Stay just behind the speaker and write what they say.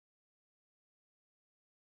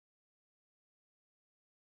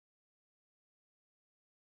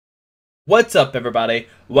What's up, everybody?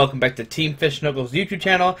 Welcome back to Team Fish Knuckles YouTube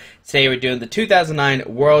channel. Today we're doing the 2009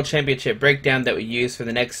 World Championship breakdown that we use for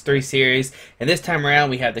the next 3 series. And this time around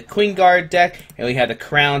we have the Gengar deck and we have the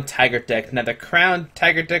Crown Tiger deck. Now the Crown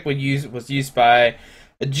Tiger deck was used by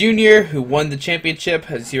a junior who won the championship.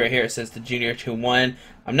 As you see right here, it says the junior who won.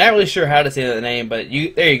 I'm not really sure how to say that name, but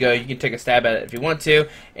there you go. You can take a stab at it if you want to.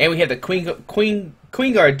 And we have the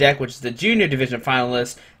Gengar deck, which is the junior division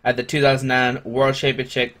finalist at the 2009 World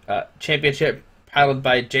Championship, piloted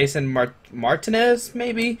by Jason Martinez,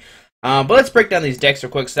 maybe. But let's break down these decks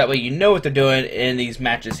real quick so that way you know what they're doing in these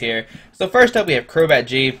matches here. So first up, we have Crobat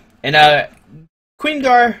G, and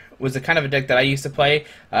Gengar was a kind of a deck that I used to play.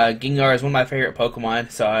 Gengar is one of my favorite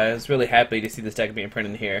Pokemon, so I was really happy to see this deck being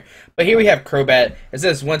printed here. But here we have Crobat. It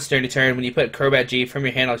says once during the turn, when you put Crobat G from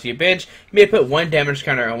your hand onto your bench, you may put 1 damage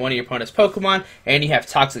counter on one of your opponent's Pokemon, and you have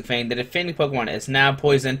Toxic Fang. The defending Pokemon is now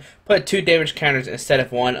poisoned. Put 2 damage counters instead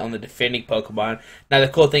of 1 on the defending Pokemon. Now the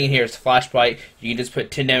cool thing here is Flashblight. You can just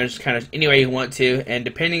put 10 damage counters anywhere you want to, and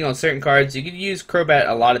depending on certain cards, you can use Crobat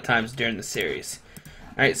a lot of times during the series.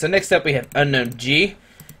 Alright, so next up we have Unknown G.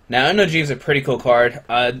 Now, Unknown G is a pretty cool card.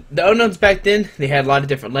 The Unknowns back then, they had a lot of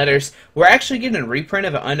different letters. We're actually getting a reprint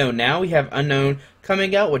of an Unknown now. We have Unknown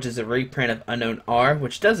coming out, which is a reprint of Unknown R,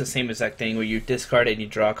 which does the same exact thing where you discard it and you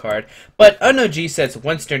draw a card. But Unknown G says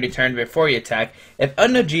once during your turn before you attack, if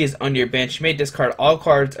Unknown G is on your bench, you may discard all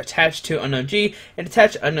cards attached to Unknown G and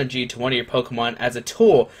attach Unknown G to one of your Pokemon as a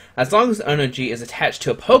tool. As long as Unknown G is attached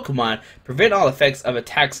to a Pokemon, prevent all effects of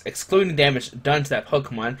attacks excluding damage done to that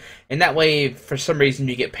Pokemon. And that way, for some reason,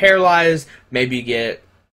 you get paralyzed, maybe you get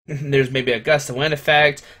there's maybe a gust of wind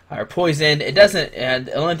effect or poison. It doesn't,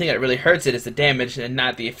 the only thing that really hurts it is the damage and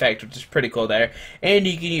not the effect, which is pretty cool there. And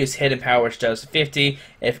you can use Hidden Power, which does 50.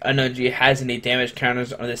 If Unknown G has any damage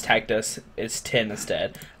counters on this attack, it's 10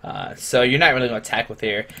 instead. So you're not really going to attack with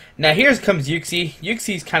here. Now here comes Uxie.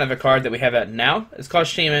 Uxie is kind of a card that we have out now. It's called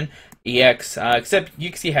Shaman EX, except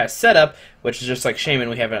Uxie has Setup, which is just like Shaman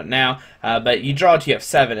we have it now, but you draw till you have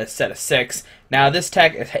 7 instead of 6. Now this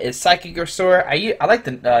tech is Psychic Restore. I like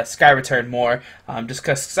the Sky Return more, just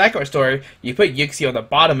because Psychic Restore, you put Uxie on the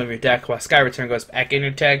bottom of your deck while Sky Return goes back in your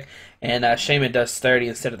deck, and Shaman does 30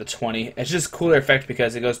 instead of the 20. It's just a cooler effect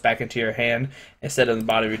because it goes back into your hand instead of the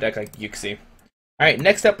bottom of your deck like Uxie. Alright,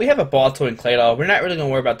 next up we have a Baltoy and Claydol. We're not really going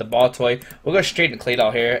to worry about the Baltoy. We'll go straight into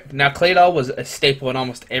Claydol here. Now Claydol was a staple in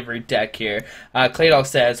almost every deck here. Claydol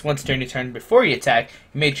says, once during your turn before you attack,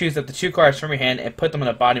 you may choose up to 2 cards from your hand and put them on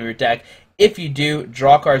the bottom of your deck. If you do,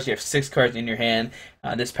 draw cards, you have 6 cards in your hand.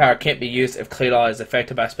 This power can't be used if Claydol is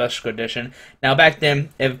affected by Special Condition. Now back then,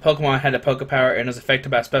 if a Pokemon had a Poke Power and was affected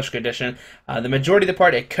by Special Condition, the majority of the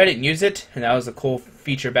part it couldn't use it, and that was a cool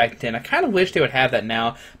feature back then. I kind of wish they would have that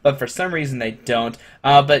now, but for some reason they don't.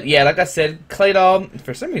 But yeah, like I said, Claydol,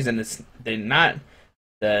 for some reason they're not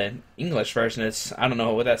the English version. I don't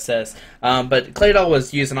know what that says. But Claydol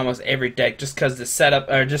was used in almost every deck just because the setup,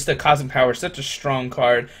 or just the Cosmic Power is such a strong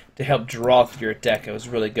card to help draw through your deck. It was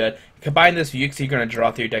really good. Combine this with Uxie, you're going to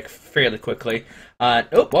draw through your deck fairly quickly.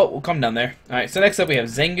 We'll come down there. Alright, so next up we have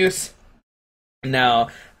Zangoose. Now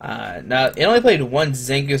it only played 1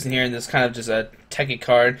 Zangoose in here, and this is kind of just a techie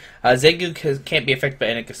card. Zangoose can't be affected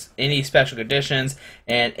by any special conditions,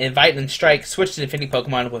 and Invite and Strike, switch to defending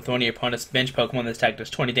Pokemon with one of your opponent's bench Pokemon. This attack does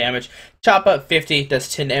 20 damage. Chop Up 50,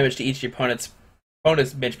 does 10 damage to each of your opponent's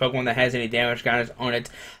bench Pokemon that has any damage counters on it.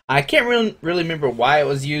 I can't really remember why it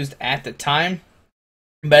was used at the time,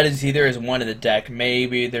 but it's either as one in the deck.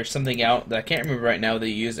 Maybe there's something out that I can't remember right now that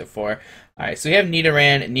you use it for. Alright, so we have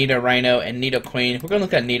Nidoran, Nidorino, and Nidoqueen. We're going to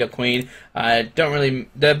look at Nidoqueen.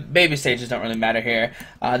 The baby stages don't really matter here.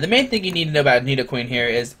 The main thing you need to know about Nidoqueen here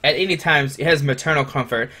is at any times, it has Maternal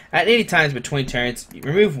Comfort. At any times between turns, you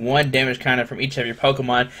remove 1 damage counter from each of your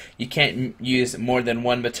Pokemon. You can't use more than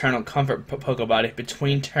 1 Maternal Comfort Pokebody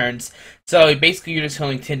between turns. So basically you're just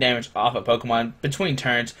healing 10 damage off a Pokemon between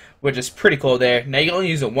turns, which is pretty cool there. Now you can only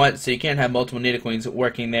use it once, so you can't have multiple Nidoqueens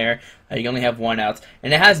working there. You only have 1 out.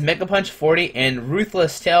 And it has Mega Punch 40 and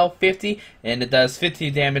Ruthless Tail 50, and it does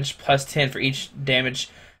 50 damage plus 10 for each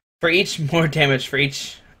more damage for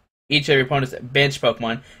each of your opponent's bench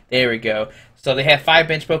Pokemon. There we go. So they have 5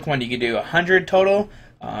 bench Pokemon. You can do 100 total.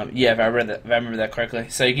 Yeah, if I remember that correctly.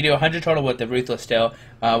 So you can do 100 total with the Ruthless Tail,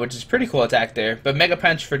 which is pretty cool attack there. But Mega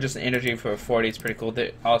Punch for just energy for 40 is pretty cool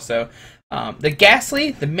there also. The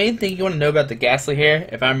Ghastly, the main thing you want to know about the Ghastly here,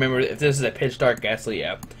 if I remember, if this is a Pitch Dark Ghastly,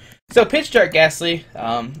 yeah. So Pitch Dark Ghastly,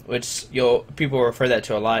 which people refer that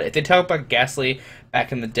to a lot. If they talk about Ghastly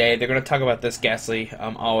back in the day, they're going to talk about this Ghastly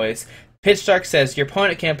always. Pitch Dark says your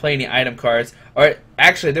opponent can't play any item cards, or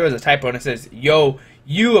actually there was a typo and it says, yo,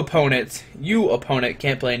 you opponent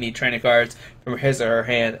can't play any training cards from his or her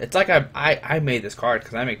hand. It's like I made this card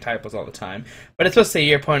because I make typos all the time, but it's supposed to say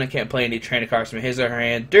your opponent can't play any training cards from his or her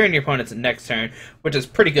hand during your opponent's next turn, which is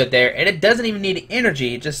pretty good there. And it doesn't even need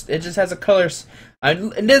energy. It just has a colors.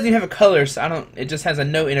 It doesn't even have a color, so it just has a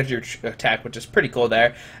no energy attack, which is pretty cool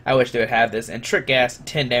there. I wish they would have this. And Trick Gas,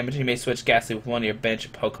 10 damage. You may switch Ghastly with one of your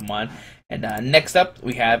bench Pokemon. And next up,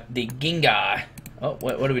 we have the Gengar. Oh,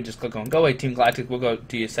 what did we just click on? Go away, Team Galactic. We'll go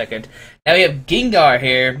to you a second. Now we have Gengar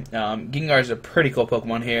here. Gengar is a pretty cool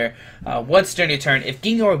Pokemon here. Once during your turn, if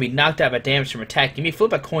Gengar will be knocked out by damage from attack, you may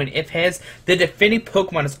flip a coin. If heads, the defending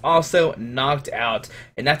Pokemon is also knocked out.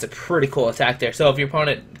 And that's a pretty cool attack there. So if your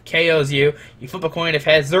opponent KOs you, you flip a coin. If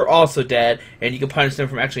heads, they're also dead. And you can punish them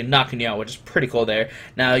from actually knocking you out, which is pretty cool there.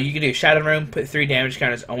 Now you can do Shadow Room, put 3 damage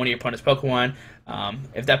counters on one of your opponent's Pokemon.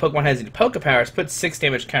 If that Pokemon has any Poke Powers, put 6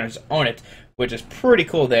 damage counters on it, which is pretty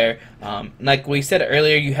cool there. Like we said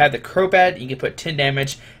earlier, you have the Crobat. You can put 10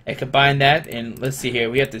 damage and combine that. And let's see here.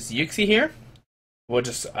 We have this Uxie here. We'll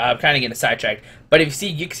just, I'm kind of getting sidetracked. But if you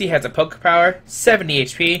see, Uxie has a Poke Power, 70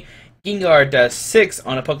 HP. Gengar does 6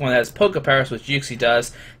 on a Pokemon that has Poke Powers, which Uxie does.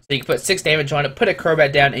 So you can put 6 damage on it, put a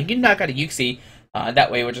Crobat down, and you can knock out a Uxie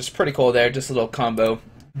that way, which is pretty cool there. Just a little combo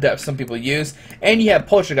that some people use. And you have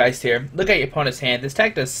Poltergeist here. Look at your opponent's hand. This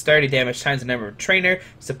attack does 30 damage times the number of trainer,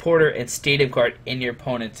 supporter, and stadium card in your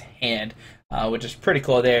opponent's hand, which is pretty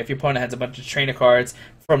cool there. If your opponent has a bunch of trainer cards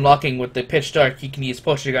from locking with the Pitch Dark, you can use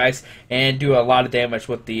Poltergeist and do a lot of damage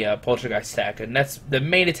with the Poltergeist attack. And that's the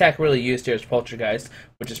main attack really used here is Poltergeist,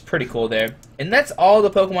 which is pretty cool there. And that's all the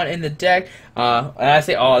Pokemon in the deck. And I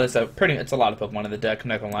say all, it's a lot of Pokemon in the deck, I'm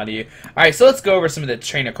not gonna lie to you. Alright, so let's go over some of the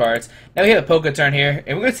trainer cards. Now we have a Poketurn here,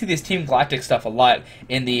 and we're gonna see this Team Galactic stuff a lot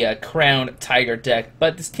in the Crown Tiger deck.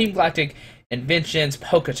 But this Team Galactic Inventions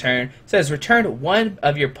Poketurn says return one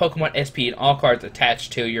of your Pokemon SP and all cards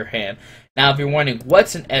attached to your hand. Now, if you're wondering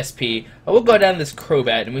what's an SP, we'll go down to this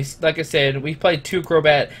Crobat, and like I said, we played 2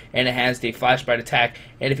 Crobat, and it has the Flash Bite attack.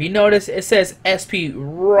 And if you notice, it says SP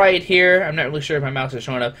right here. I'm not really sure if my mouse is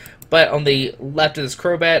showing up, but on the left of this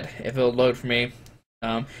Crobat, if it'll load for me,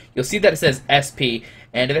 you'll see that it says SP.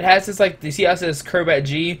 And if it has this, like, you see how it says Crobat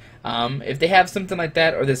G? If they have something like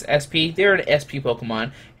that, or this SP, they're an SP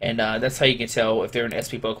Pokemon, and that's how you can tell if they're an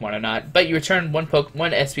SP Pokemon or not. But you return one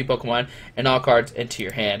SP Pokemon and all cards into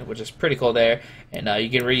your hand, which is pretty cool there. And you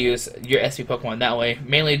can reuse your SP Pokemon that way,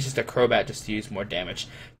 mainly just a Crobat just to use more damage.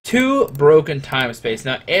 2 Broken Time Space.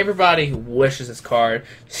 Now, everybody wishes this card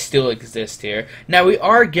still exists here. Now, we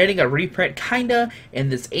are getting a reprint, kinda, in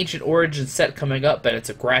this Ancient Origins set coming up, but it's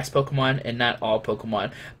a grass Pokemon and not all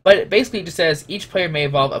Pokemon. But it basically just says each player may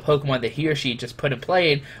evolve a Pokemon that he or she just put in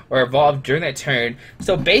play or evolved during that turn.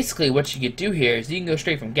 So basically, what you could do here is you can go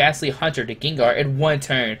straight from Ghastly, Hunter to Gengar in one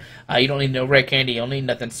turn. You don't need no rare candy, you don't need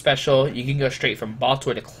nothing special. You can go straight from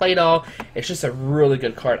Baltoy to Claydol. It's just a really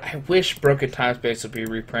good card. I wish Broken Time Space would be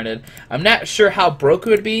reprinted. I'm not sure how broke it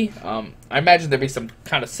would be. I imagine there'd be some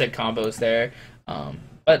kind of sick combos there.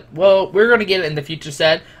 But, well, we're going to get it in the future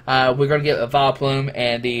set. We're going to get a Vileplume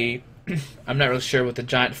and the I'm not really sure what the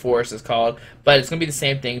Giant Forest is called, but it's going to be the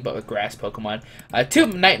same thing, but with grass Pokemon. 2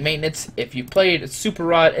 Night Maintenance. If you played Super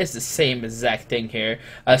Rod, it's the same exact thing here.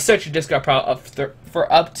 Search your discard pile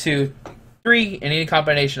for up to 3 in any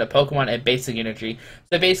combination of Pokemon and basic energy.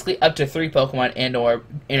 So basically up to 3 Pokemon and or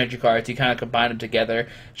energy cards. You kind of combine them together,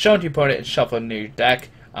 show them to your opponent, and shuffle them into your deck.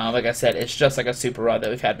 Like I said, it's just like a Super Rod that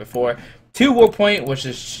we've had before. 2 War Point, which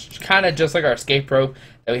is kind of just like our Escape Rope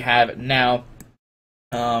that we have now.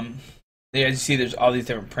 As you see, there's all these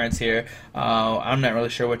different prints here. I'm not really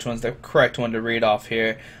sure which one's the correct one to read off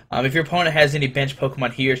here. If your opponent has any bench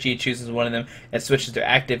Pokemon, he or she chooses one of them and switches to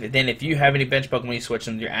active. And then if you have any bench Pokemon, you switch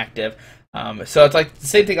them to your active. So it's like the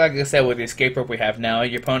same thing like I said with the Escape Rope we have now.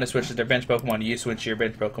 Your opponent switches their bench Pokemon, you switch your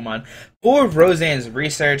bench Pokemon. For Roseanne's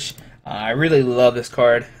Research, I really love this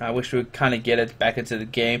card. I wish we would kind of get it back into the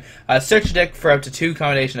game. Search your deck for up to 2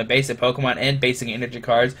 combination of basic Pokemon and basic energy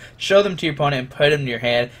cards. Show them to your opponent and put them in your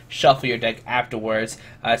hand. Shuffle your deck afterwards.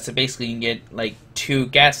 So basically you can get like 2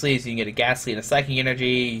 Ghastlies. You can get a Ghastly and a Psychic Energy.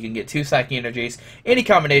 You can get 2 Psychic Energies. Any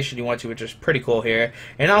combination you want to, which is pretty cool here.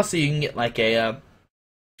 And also you can get like a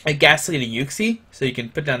Ghastly and a Uxie, so you can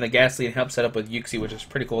put down the Ghastly and help set up with Uxie, which is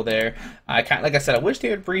pretty cool there. Like I said, I wish they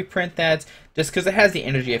would reprint that, just because it has the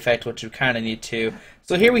energy effect, which you kind of need to.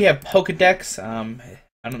 So here we have Pokedex.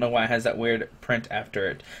 I don't know why it has that weird print after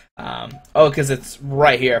it. Oh, because it's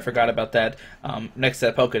right here. I forgot about that. Next to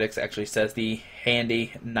the Pokedex actually says the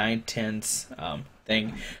handy 9/10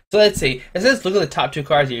 thing. So let's see. It says look at the top 2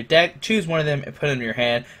 cards of your deck. Choose one of them and put them in your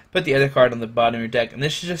hand. put the other card on the bottom of your deck, and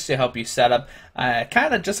this is just to help you set up,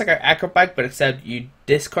 kind of just like our Acrobat, but except you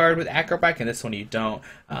discard with Acrobat, and this one you don't.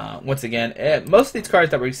 Once again, most of these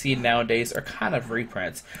cards that we see nowadays are kind of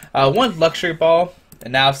reprints. One Luxury Ball,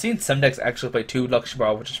 and now I've seen some decks actually play 2 Luxury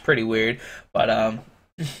Ball, which is pretty weird, but oh,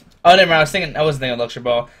 never mind, I wasn't thinking of Luxury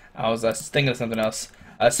Ball, I was thinking of something else.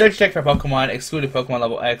 Search deck for Pokemon, excluding Pokemon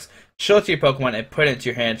level X, show it to your Pokemon, and put it into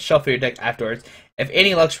your hand, shuffle your deck afterwards. If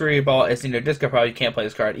any Luxury Ball is in your discard pile, you can't play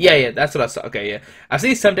this card. Yeah, that's what I saw. Okay, yeah. I've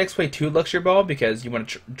seen some decks play 2 Luxury Ball because you want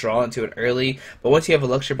to draw into it early, but once you have a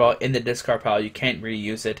Luxury Ball in the discard pile, you can't really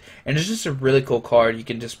use it. And it's just a really cool card. You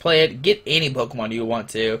can just play it, get any Pokemon you want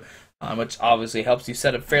to, which obviously helps you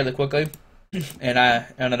set up fairly quickly. And I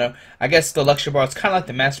don't know. I guess the Luxury Ball is kind of like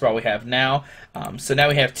the Master Ball we have now. So now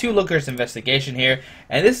we have 2 Looker's Investigation here,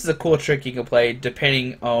 and this is a cool trick you can play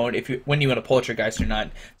depending on when you want to Poltergeist or not.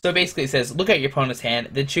 So basically, it says look at your opponent's hand,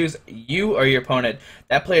 then choose you or your opponent.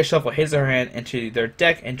 That player shuffle his or her hand into their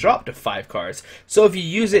deck and drop to 5 cards. So if you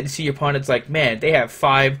use it and see your opponent's like, man, they have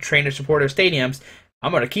 5 trainer supporter stadiums,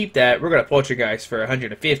 I'm gonna keep that. We're gonna Poltergeist for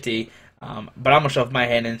 150. But I'm gonna shuffle my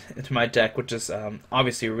hand into my deck, which is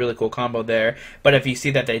obviously a really cool combo there. But if you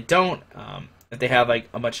see that they don't, if they have like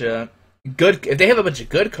a bunch of good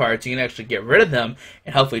cards, you can actually get rid of them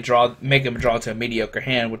and hopefully make them draw to a mediocre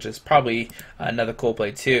hand, which is probably another cool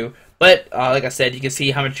play too. But like I said, you can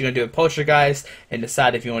see how much you're gonna do with Poltergeist and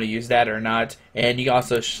decide if you want to use that or not. And you can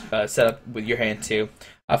also set up with your hand too.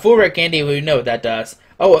 Full Rare Candy, we know what that does.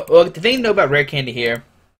 Oh, well, the thing to know about Rare Candy here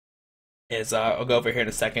is, I'll go over here in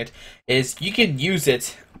a second, is you can use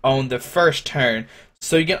it on the first turn.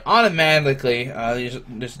 So you can automatically, there's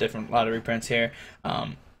a lot of reprints here,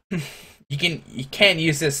 you can't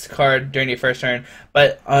use this card during your first turn,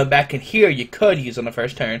 but back in here you could use on the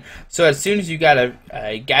first turn. So as soon as you got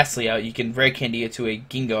a Ghastly out, you can Rare Candy it to a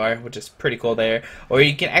Gengar, which is pretty cool there. Or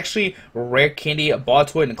you can actually Rare Candy a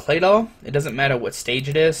Baltoy and a Claydol. It doesn't matter what stage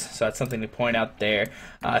it is, so that's something to point out there.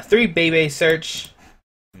 3 Bebe Search.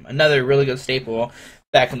 Another really good staple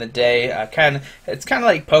back in the day. It's kind of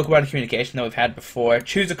like Pokemon communication that we've had before.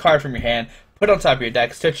 Choose a card from your hand, put it on top of your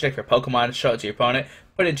deck, search your deck for Pokemon, show it to your opponent,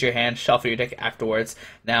 put it into your hand, shuffle your deck afterwards.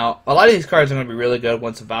 Now, a lot of these cards are going to be really good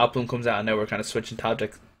once Vileplume comes out. I know we're kind of switching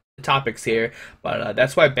topics here, but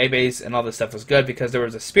that's why Bebe's and all this stuff was good, because there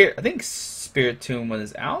was a Spirit. I think Spiritomb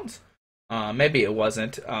was out. Maybe it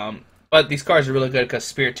wasn't. But these cards are really good because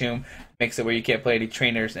Spiritomb makes it where you can't play any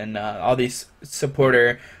trainers, and all these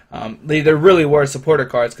supporter, they really were supporter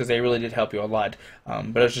cards because they really did help you a lot.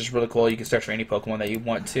 But it's just really cool. You can search for any Pokemon that you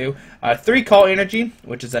want to. 3 Call Energy,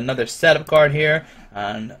 which is another setup card here,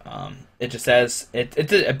 and it just says it's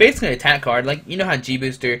basically an attack card. Like, you know how G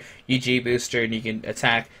Booster, you G Booster, and you can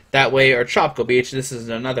attack that way, or Tropical Beach. This is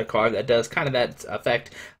another card that does kind of that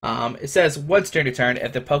effect. It says once during your turn,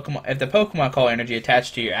 if the Pokemon Call Energy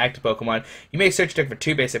attached to your active Pokemon, you may search your deck for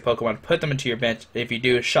 2 basic Pokemon, put them into your bench. If you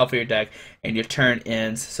do, shuffle your deck, and your turn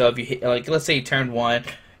ends. So if you hit, like, let's say you turn 1,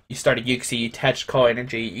 you start a Uxie, you attach Call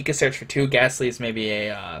Energy, you can search for 2 Ghastlys,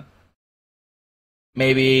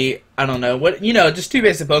 maybe I don't know what, just 2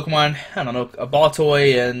 basic Pokemon. I don't know, a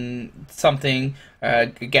Baltoy and something, a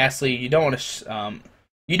Ghastly. You don't want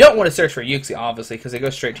to search for Uxie, obviously, because they go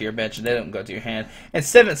straight to your bench and they don't go to your hand. And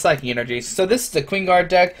 7 Psychic Energies. So this is the Queen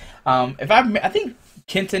deck. I think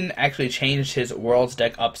Kenton actually changed his Worlds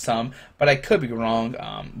deck up some, but I could be wrong.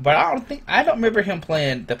 But I don't remember him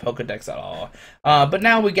playing the Pokedex at all. But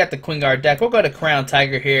now we got the Queen deck. We'll go to Crown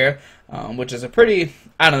Tiger here, which is a pretty,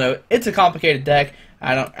 I don't know, it's a complicated deck.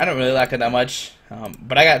 I don't really like it that much.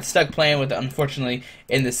 But I got stuck playing with it, unfortunately,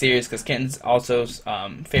 in the series, because Kenton's also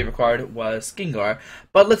favorite card was Gengar.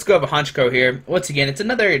 But let's go over Honchkrow here. Once again, it's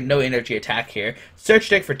another no energy attack here. Search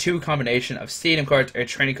deck for 2 combination of stadium cards or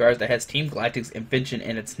training cards that has Team Galactic's invention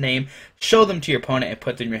in its name. Show them to your opponent and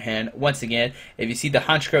put them in your hand. Once again, if you see, the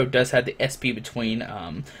Honchkrow does have the SP between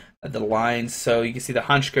the lines, so you can see the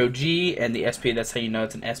Honchkrow G and the SP. That's how you know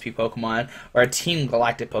it's an SP Pokemon or a Team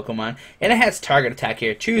Galactic Pokemon. And it has target attack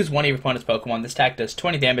here. Choose one of your opponent's Pokemon. This attack does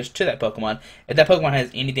 20 damage to that Pokemon. If that Pokemon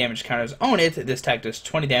has any damage counters on it, this attack does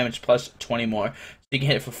 20 damage plus 20 more. So you can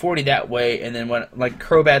hit it for 40 that way. And then like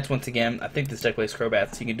Crobats, once again, I think this deck plays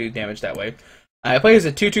Crobats, so you can do damage that way. It plays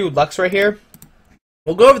a 2/2 Lux right here.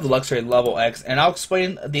 We'll go over the Luxury level X, and I'll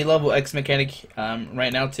explain the level X mechanic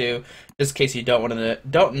right now too, just in case you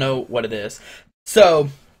don't know what it is. So,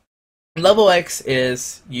 level X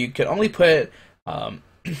is you can only put a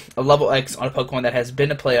level X on a Pokemon that has been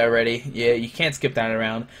in play already. Yeah, you can't skip that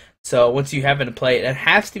around. So once you have it in play, it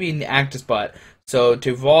has to be in the active spot. So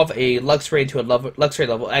to evolve a Luxray into a Luxray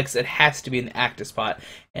level X, it has to be in the active spot,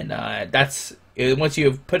 and that's once you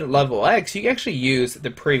have put it level X, you can actually use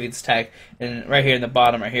the previous attack. And right here in the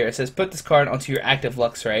bottom right here, it says put this card onto your active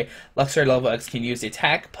Luxray. Luxray level X can use the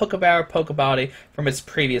attack, Pokepower, Pokebody from its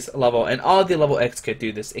previous level. And all the level X could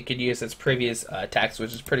do this. It could use its previous attacks,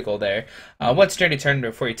 which is pretty cool there. Once during your turn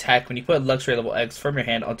before you attack, when you put Luxray level X from your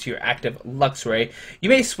hand onto your active Luxray, you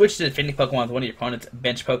may switch to defending Pokemon with one of your opponent's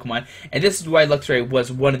bench Pokemon. And this is why Luxray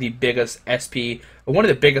was one of the biggest SP, or one of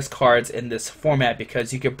the biggest cards in this format,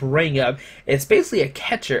 because you could bring up, it's basically a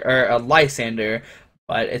catcher, or a Lysander,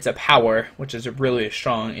 but it's a power, which is really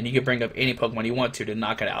strong, and you can bring up any Pokemon you want to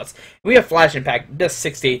knock it out. We have Flash Impact, does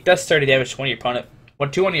 60, does 30 damage to one of your opponent,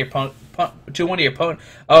 to one of your opponent,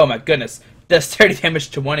 oh my goodness, does 30 damage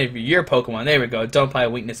to one of your Pokemon. There we go. Don't apply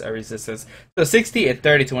weakness or resistance. So 60 and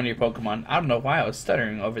 30 to one of your Pokemon. I don't know why I was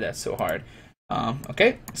stuttering over that so hard.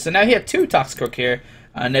 Okay, so now you have two Toxicroak here.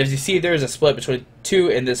 And as you see, there is a split between two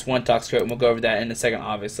in this one Toxicroak, and we'll go over that in a second,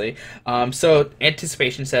 obviously. So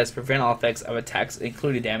Anticipation says prevent all effects of attacks,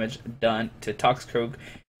 including damage done to Toxicroak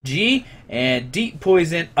G, and Deep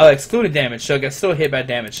Poison, excluding damage, so it gets still hit by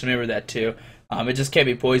damage, so remember that too. It just can't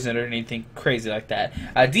be poisoned or anything crazy like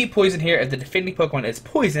that. Deep Poison here, if the defending Pokemon is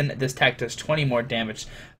poisoned, this attack does 20 more damage.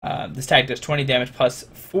 This attack does 20 damage plus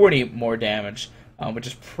 40 more damage, which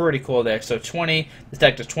is pretty cool there. So 20, this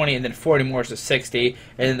attack does 20, and then 40 more, so 60,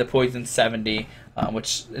 and then the poison 70,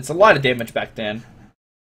 which it's a lot of damage back then.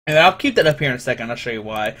 And I'll keep that up here in a second. I'll show you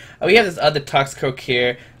why. We have this other Toxicroak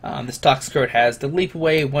here. This Toxicroak has the Leap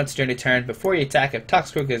Away once during a turn. Before you attack, if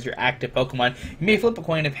Toxicroak is your active Pokemon, you may flip a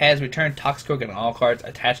coin if it has returned Toxicroak and all cards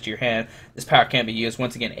attached to your hand. This power can be used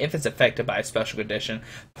once again if it's affected by a special condition.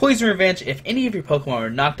 Poison Revenge, if any of your Pokemon were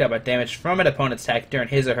knocked out by damage from an opponent's attack during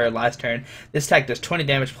his or her last turn, this attack does 20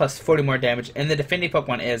 damage plus 40 more damage, and the defending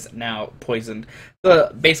Pokemon is now poisoned.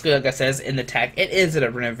 So basically, like I says, in the attack, it is a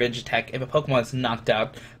revenge attack. If a Pokemon is knocked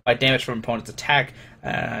out by damage from an opponent's attack,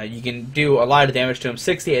 you can do a lot of damage to them,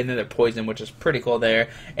 60, and then they're poisoned, which is pretty cool there.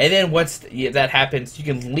 And then once that happens, you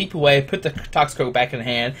can leap away, put the Toxicroak back in the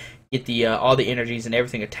hand, get the all the energies and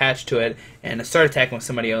everything attached to it, and start attacking with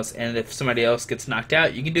somebody else. And if somebody else gets knocked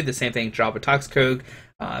out, you can do the same thing, drop a Toxicroak,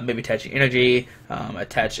 maybe attach your energy,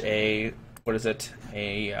 attach a, what is it,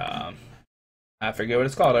 a, I forget what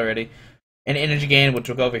it's called already. An energy gain, which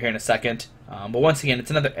we'll go over here in a second. But once again, it's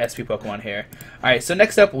another SP Pokemon here. Alright, so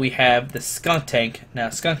next up we have the Skuntank. Now,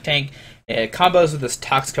 Skuntank combos with this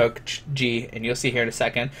Toxicroak G, and you'll see here in a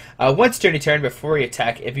second. Once during your turn before you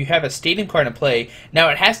attack, if you have a Stadium card in play, now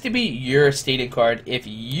it has to be your Stadium card. If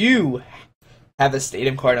you have a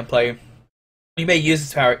Stadium card in play, you may use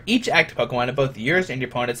this power each active Pokemon of both yours and your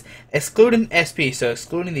opponent's, excluding SP, so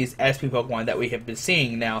excluding these SP Pokemon that we have been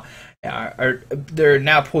seeing now. They're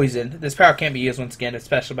now poisoned. This power can't be used once again,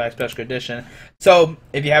 especially by a special condition. So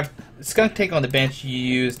if you have Skuntank on the bench, you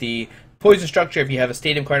use the poison structure. If you have a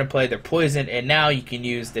Stadium card in play, they're poisoned, and now you can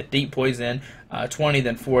use the Deep Poison, 20,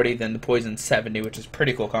 then 40, then the Poison 70, which is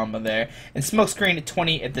pretty cool combo there. And Smokescreen at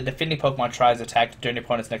 20, if the defending Pokemon tries to attack during your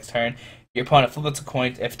opponent's next turn, your opponent flips a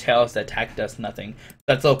coin. If tails, the attack does nothing.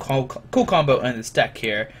 That's a little cool combo in this deck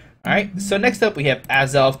here. Alright, so next up we have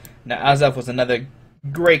Azelf. Now Azelf was another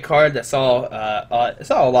great card that saw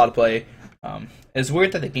a lot of play. It's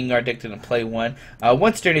weird that the Gengar deck didn't play one.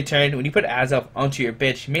 Once during your turn, when you put Azelf onto your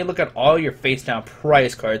bench, you may look at all your face down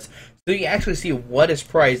prize cards, so you actually see what is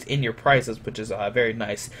prized in your prizes, which is very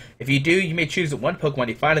nice. If you do, you may choose one Pokemon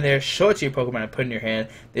you find in there, show it to your Pokemon and put it in your hand.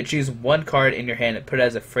 Then choose one card in your hand and put it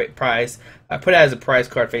as a prize. Put it as a prize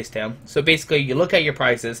card face down. So basically, you look at your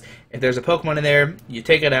prizes. If there's a Pokemon in there, you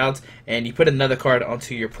take it out and you put another card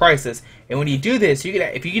onto your prizes. And when you do this, you can,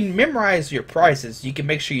 if you can memorize your prizes, you can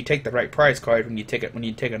make sure you take the right prize card when you take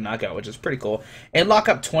a knockout, which is pretty cool. And lock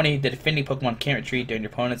up 20. The defending Pokemon can't retreat during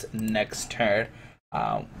your opponent's next turn.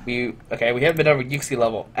 We haven't been over Uxie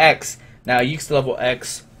level X. Now Uxie level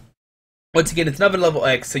X, once again, it's another level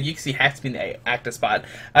X, so Uxie has to be in the active spot.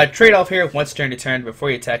 Trade off here once during your turn before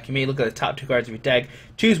you attack. You may look at the top two cards of your deck,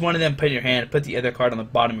 choose one of them, put it in your hand, put the other card on the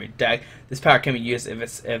bottom of your deck. This power can be used if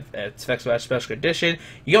it's affected by a special condition.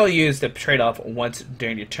 You can only use the trade off once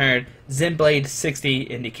during your turn. Zenblade 60,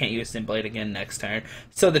 and you can't use Zenblade again next turn.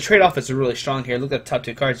 So the trade off is really strong here. Look at the top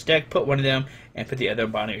two cards of your deck, put one of them, and put the other on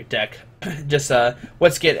the bottom of your deck. Just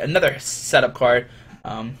let's get another setup card.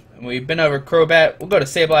 We've been over Crobat. We'll go to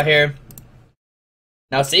Sableye here.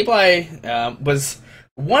 Now, Sableye was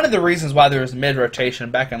one of the reasons why there was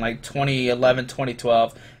mid-rotation back in like 2011,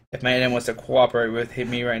 2012. If my name wants to cooperate with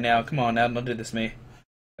me right now, come on now, don't do this to me.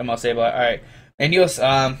 Come on, Sableye. All right, and you'll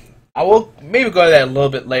I will maybe go to that a little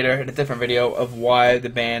bit later in a different video of why the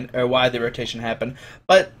ban or why the rotation happened.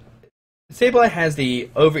 But Sableye has the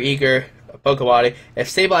overeager Pokebody. If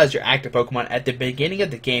Sableye is your active Pokemon at the beginning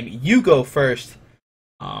of the game, you go first,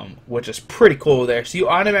 which is pretty cool there. So you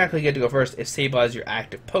automatically get to go first if Sableye is your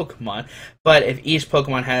active Pokemon. But if each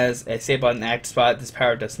Pokemon has a Sableye in the active spot, this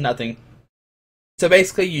power does nothing. So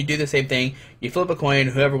basically, you do the same thing. You flip a coin.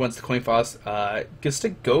 Whoever wins the coin toss gets to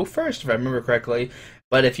go first, if I remember correctly.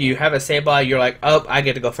 But if you have a Sableye, you're like, oh, I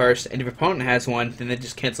get to go first. And if your opponent has one, then they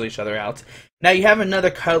just cancel each other out. Now you have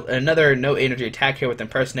another no energy attack here with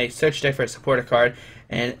Impersonate. Search deck for a supporter card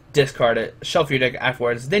and discard it. Shuffle your deck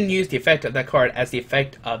afterwards. Then use the effect of that card as the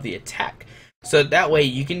effect of the attack. So that way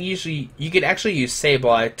you can actually use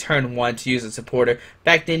Sableye turn 1 to use a supporter.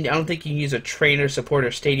 Back then, I don't think you can use a trainer,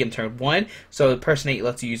 supporter, stadium turn 1. So Impersonate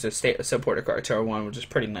lets you use a supporter card turn 1, which is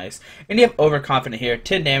pretty nice. And you have Overconfident here,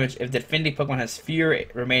 10 damage. If the defending Pokemon has fewer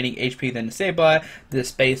remaining HP than the Sableye,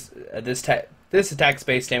 this attack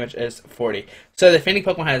space damage is 40. So the defending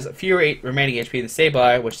Pokemon has fewer remaining HP than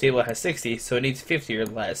Sableye, which Sableye has 60, so it needs 50 or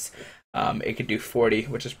less. It can do 40,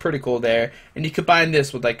 which is pretty cool there. And you combine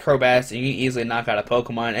this with like Crobats, and you can easily knock out a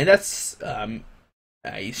Pokemon. And that's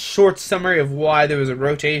a short summary of why there was a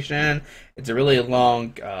rotation. It's a really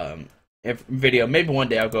long video. Maybe one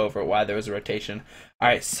day I'll go over why there was a rotation.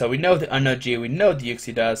 Alright, so we know the Unknown G, we know what the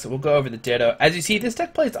Uxie does, so we'll go over the Ditto. As you see, this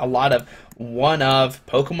deck plays a lot of one-of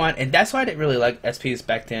Pokemon, and that's why I didn't really like SPs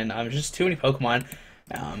back then. There's just too many Pokemon.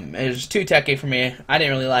 It was too techy for me. I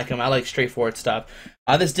didn't really like them. I like straightforward stuff.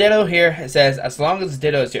 This Ditto here says, as long as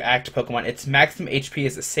Ditto is your active Pokemon, its maximum HP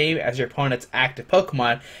is the same as your opponent's active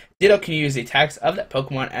Pokemon. Ditto can use the attacks of that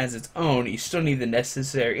Pokemon as its own. You still need the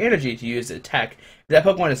necessary energy to use the attack. If that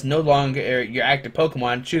Pokemon is no longer your active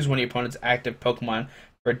Pokemon, choose one of your opponent's active Pokemon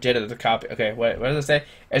for Ditto to copy. Okay, what does it say?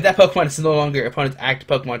 If that Pokemon is no longer your opponent's active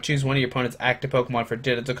Pokemon, choose one of your opponent's active Pokemon for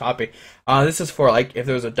Ditto to copy. This is for like if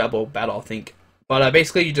there was a double battle, I think. But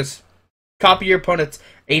basically, you just copy your opponent's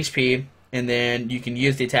HP, and then you can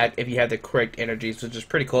use the attack if you have the correct energies, which is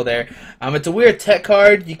pretty cool there. It's a weird tech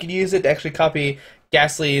card. You can use it to actually copy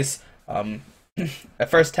Ghastly's a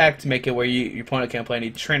first attack to make it where your opponent can't play any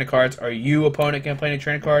trainer cards, or you opponent can't play any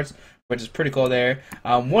trainer cards, which is pretty cool there.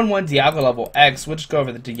 1-1 Dialga level X. We'll just go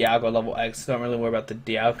over the Dialga level X. Don't really worry about the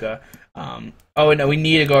Dialga. Oh no, we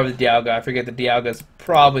need to go over the Dialga. I forget the Dialga is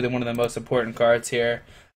probably one of the most important cards here.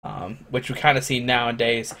 Which we kind of see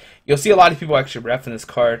nowadays. You'll see a lot of people actually refing this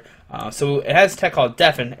card. So it has a tech called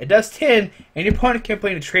Deafen. It does 10, and your opponent can't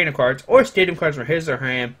play any trainer cards or stadium cards from his or her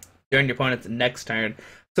hand during your opponent's next turn.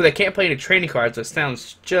 So they can't play any training cards, which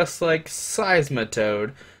sounds just like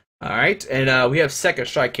Seismitoad. Alright, and we have Second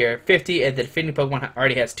Strike here. 50, and the defending Pokemon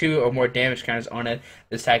already has 2 or more damage counters on it.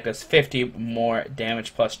 This attack does 50 more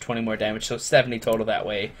damage plus 20 more damage, so 70 total that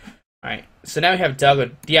way. Alright, so now we have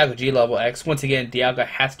Dialga G level X. Once again, Dialga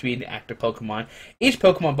has to be the active Pokemon. Each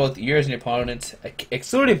Pokemon, both yours and your opponent's,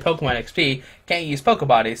 excluding Pokemon XP, can't use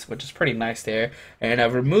Pokebodies, which is pretty nice there. And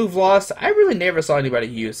Remove Loss, I really never saw anybody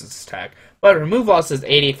use this attack. But Remove Loss is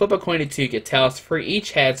 80, flip a coin to 2, get Tails. For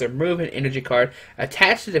each heads, remove an energy card,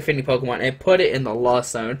 attach the defending Pokemon, and put it in the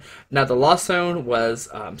Lost Zone. Now, the Lost Zone was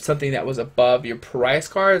something that was above your prize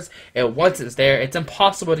cards, and once it's there, it's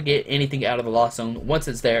impossible to get anything out of the Lost Zone. Once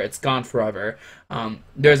it's there, it's gone forever.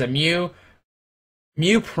 There's a Mew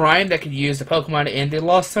Prime that could use the Pokemon in the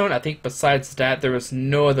Lost Zone. I think besides that, there was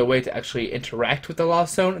no other way to actually interact with the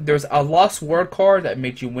Lost Zone. There was a Lost World card that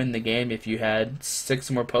made you win the game if you had 6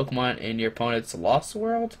 more Pokemon in your opponent's Lost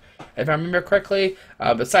World, if I remember correctly.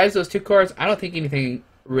 Besides those 2 cards, I don't think anything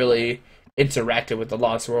really interacted with the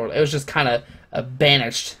Lost World. It was just kind of a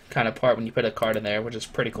banished kind of part when you put a card in there, which is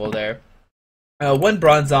pretty cool there. One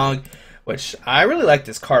Bronzong, which I really like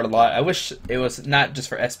this card a lot. I wish it was not just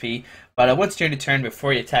for SP, but once during the turn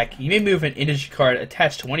before you attack, you may move an energy card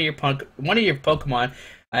attached to one of your Pokemon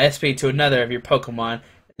SP to another of your Pokemon.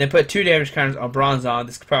 Then put 2 damage counters on Bronzong.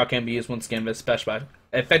 This power can be used once again by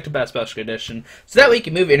effective by special condition. So that way you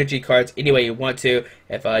can move energy cards any way you want to.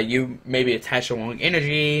 If you maybe attach a long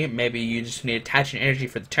energy, maybe you just need to attach an energy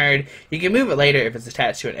for the turn, you can move it later if it's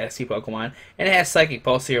attached to an SP Pokemon. And it has Psychic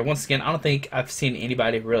Pulse here. Once again, I don't think I've seen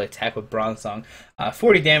anybody really attack with Bronzong.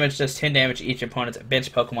 40 damage does 10 damage to each opponent's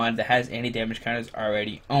bench Pokemon that has any damage counters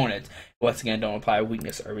already on it. Once again, don't apply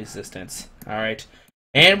weakness or resistance. Alright.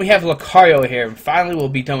 And we have Lucario here, and finally we'll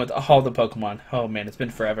be done with all the Pokemon. Oh man, it's been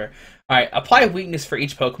forever. Alright, apply weakness for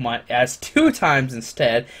each Pokemon as 2 times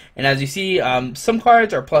instead. And as you see, some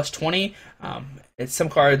cards are plus 20, and some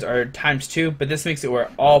cards are times 2, but this makes it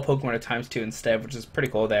where all Pokemon are times 2 instead, which is pretty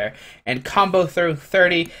cool there. And combo through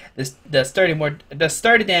 30, this does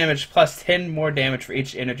 30 damage plus 10 more damage for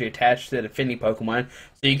each energy attached to the defending Pokemon.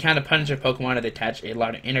 So you kind of punish a Pokemon if they attach a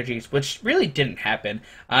lot of energies, which really didn't happen.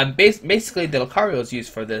 Basically, the Lucario is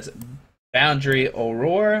used for this Boundary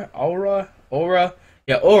Aura.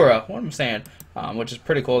 Yeah, Aura. What am I saying? Which is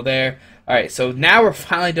pretty cool there. All right, so now we're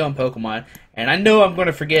finally doing Pokemon, and I know I'm going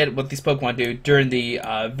to forget what these Pokemon do during the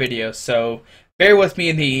video, so bear with me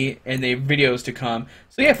in the videos to come.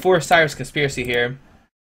 So we have Forest Cyrus Conspiracy here.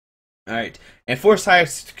 Alright, and Forest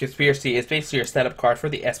Cyrus Conspiracy is basically your setup card for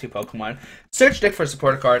the SP Pokemon. Search deck for a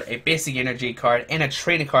supporter card, a basic energy card, and a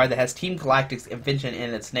training card that has Team Galactic's invention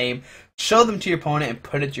in its name. Show them to your opponent and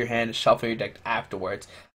put it to your hand and shuffle your deck afterwards.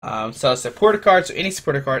 So a supporter card, so any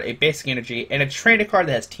supporter card, a basic energy, and a trainer card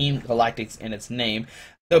that has Team Galactic's in its name.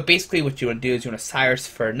 So basically what you want to do is you want to Cyrus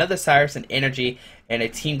for another Cyrus, an energy, and a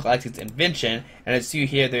Team Galactic's invention. And as you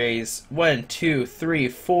here, there is 1, 2, 3,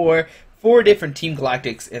 4 different Team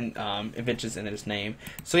Galactic's inventions in its name.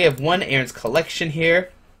 So we have one Aaron's collection here.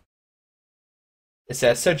 It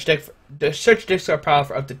says search decks are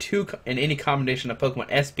powerful for up to 2 in any combination of Pokemon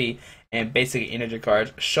SP and basic energy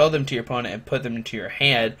cards. Show them to your opponent and put them into your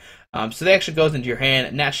hand. So they actually goes into your hand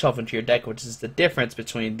and not shuffle into your deck, which is the difference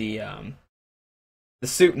between the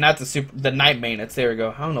Night Maintenance. There we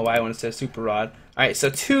go. I don't know why I want to say Super Rod. Alright, so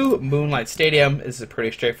 2 Moonlight Stadium is a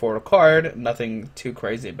pretty straightforward card. Nothing too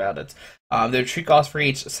crazy about it. The retreat cost for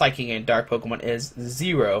each Psychic and Dark Pokemon is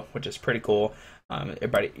 0, which is pretty cool.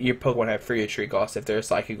 Your Pokemon have free retreat costs if they're a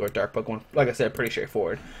Psychic or Dark Pokemon. Like I said, pretty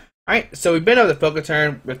straightforward. Alright, so we've been over the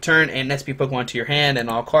Poketurn, return an SP Pokemon to your hand and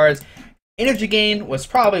all cards. Energy Gain was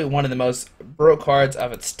probably one of the most broke cards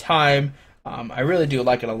of its time. I really do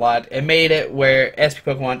like it a lot. It made it where why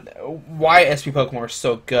SP Pokemon were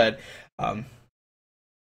so good.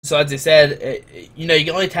 So as I said, you can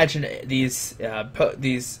only attach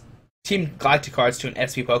these Team Galactic cards to an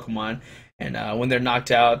SP Pokemon, and when they're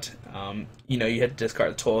knocked out, you have to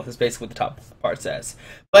discard the tool. That's basically what the top part says.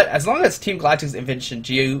 But as long as Team Galactic's invention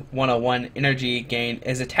G101 Energy Gain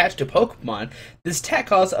is attached to Pokemon, this attack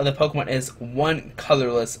cost of the Pokemon is 1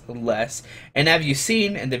 colorless less. And as you've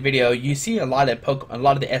seen in the video, you see a lot of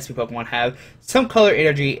the SP Pokemon have some color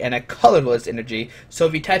energy and a colorless energy. So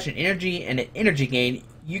if you attach an energy and an energy gain,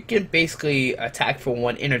 you can basically attack for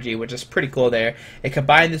 1 energy, which is pretty cool there. And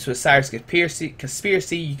combine this with Cyrus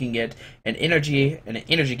Conspiracy, you can get an energy and an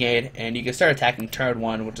energy gain, and you can start attacking turn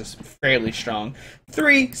 1, which is fairly strong.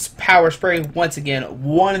 3, Power Spray. Once again,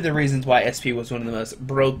 one of the reasons why SP was one of the most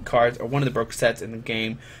broke cards, or one of the broke sets in the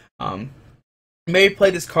game. Maybe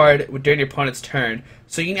play this card during your opponent's turn.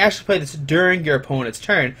 So you can actually play this during your opponent's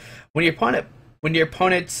turn. When your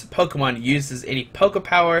opponent's Pokemon uses any Poke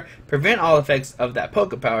Power, prevent all effects of that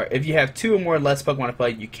Poke Power. If you have 2 or more less Pokemon to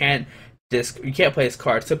play, you can't play this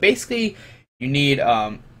card. So basically, you need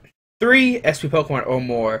 3 SP Pokemon or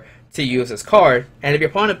more to use this card. And if your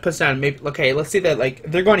opponent puts down, okay, let's see that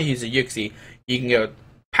they're going to use a Uxie, you can go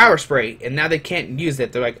Power Spray, and now they can't use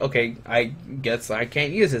it. They're like, okay, I guess I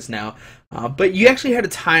can't use this now. But you actually had to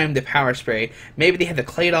time the Power Spray. Maybe they had the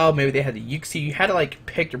Claydol, maybe they had the Uxie. You had to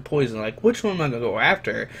pick your poison, which one am I gonna go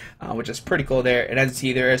after, which is pretty cool there. And as you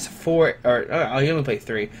see, there is 4, or you only play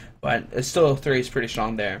 3, but it's still 3 is pretty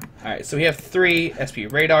strong there. All right, so we have 3 SP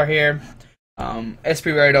Radar here.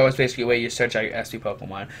 SP Radar is basically a way you search out your SP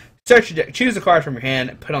Pokemon. Search your deck, choose a card from your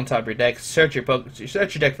hand, put it on top of your deck, search your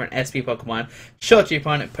deck for an SP Pokemon, show it to your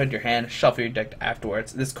opponent, put it in your hand, shuffle your deck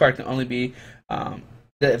afterwards. This card can only be,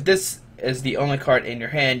 if this is the only card in your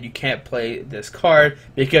hand, you can't play this card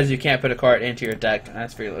because you can't put a card into your deck.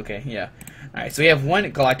 That's pretty okay, yeah. Alright, so we have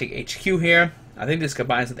 1 Galactic HQ here. I think this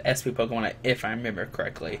combines with the SP Pokemon if I remember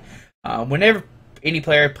correctly. Whenever any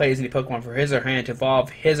player plays any Pokemon for his or her hand to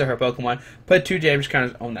evolve his or her Pokemon, put 2 damage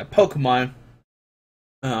counters on that Pokemon.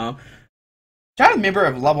 Trying to remember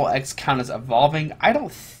if level X count as evolving. I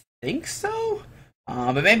don't think so,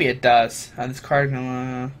 but maybe it does. This card,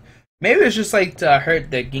 maybe it's just to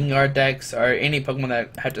hurt the Gengar decks or any Pokemon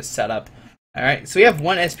that have to set up. All right, so we have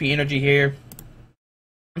 1 SP Energy here.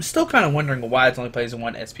 I'm still kind of wondering why it only plays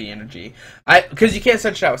 1 SP Energy. Because you can't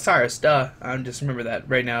search it out with Cyrus, duh. Just remember that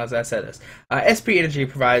right now as I said this. SP Energy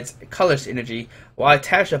provides colorless energy, while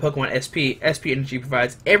attached to Pokemon SP Energy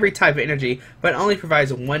provides every type of energy, but only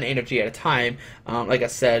provides 1 energy at a time. Like I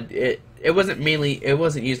said, it wasn't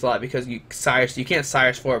used a lot because you can't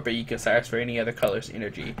Cyrus for it, but you can Cyrus for any other color's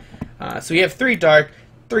energy. So we have 3 Dark,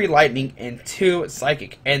 3 Lightning, and 2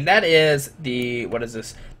 Psychic, and that is the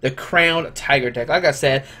Crowned Tiger deck. Like I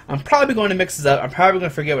said, I'm probably going to mix this up. I'm probably going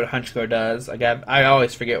to forget what Hunchcore does. I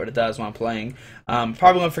always forget what it does when I'm playing. Probably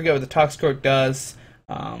going to forget what the Toxicroak does,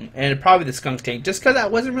 and probably the Skunk Tank, just because I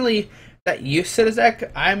wasn't really that used to this deck.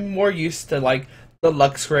 I'm more used to the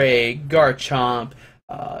Luxray, Garchomp,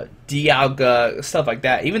 Dialga, stuff like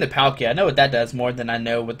that. Even the Palkia, I know what that does more than I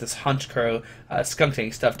know what this Honchkrow Skunk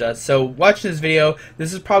Tank stuff does. So watching this video,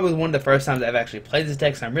 this is probably one of the first times I've actually played this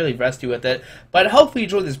deck, so I'm really rusty with it. But hopefully you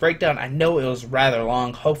enjoyed this breakdown. I know it was rather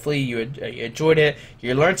long. Hopefully you enjoyed it.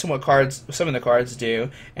 You learned some of the cards do.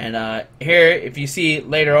 And here, if you see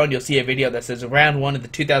later on, you'll see a video that says round 1 of the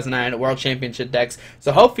 2009 World Championship decks.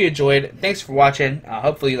 So hopefully you enjoyed. Thanks for watching.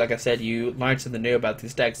 Hopefully, like I said, you learned something new about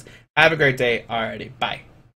these decks. Have a great day. Alrighty, bye.